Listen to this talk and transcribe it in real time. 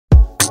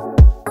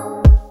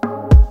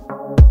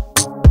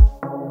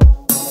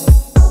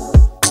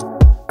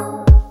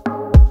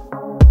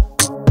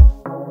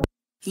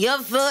You're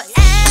forever,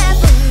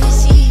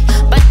 see,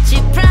 but you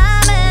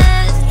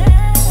promised,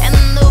 and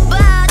the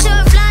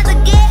butterflies I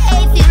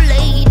gave you,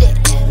 lady.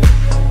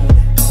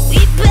 We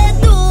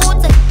better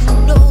that you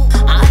know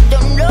I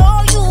don't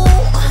know you.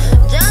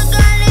 Just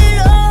a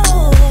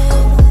little,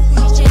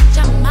 you change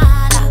your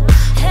mind.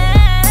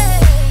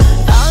 Hey,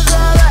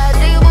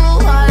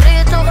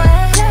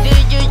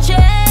 did you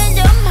change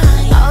your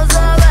mind?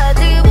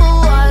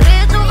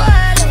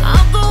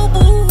 I'll go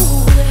boo.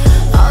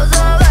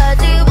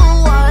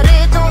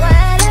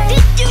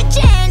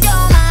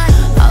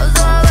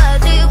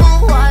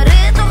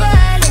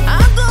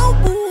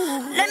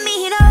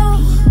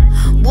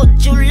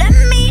 Would you let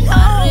me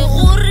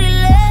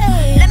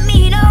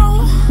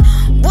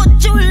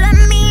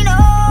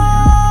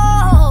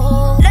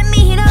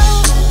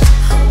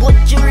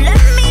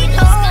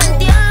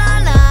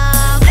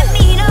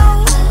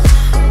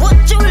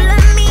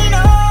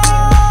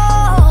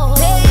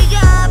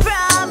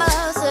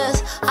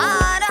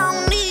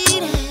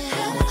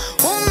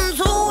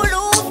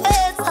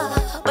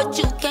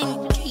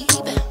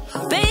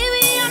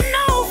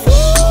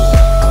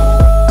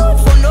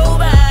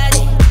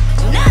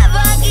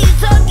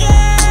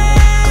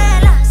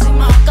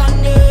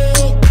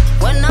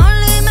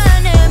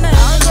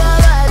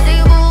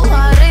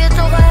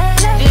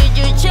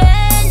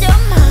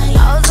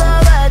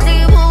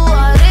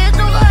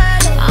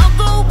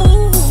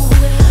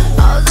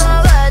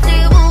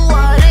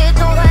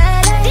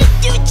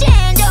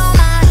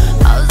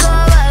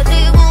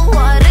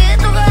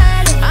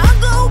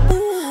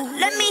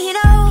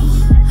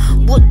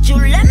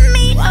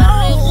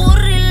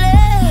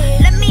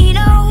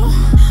know?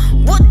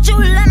 Would you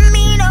let me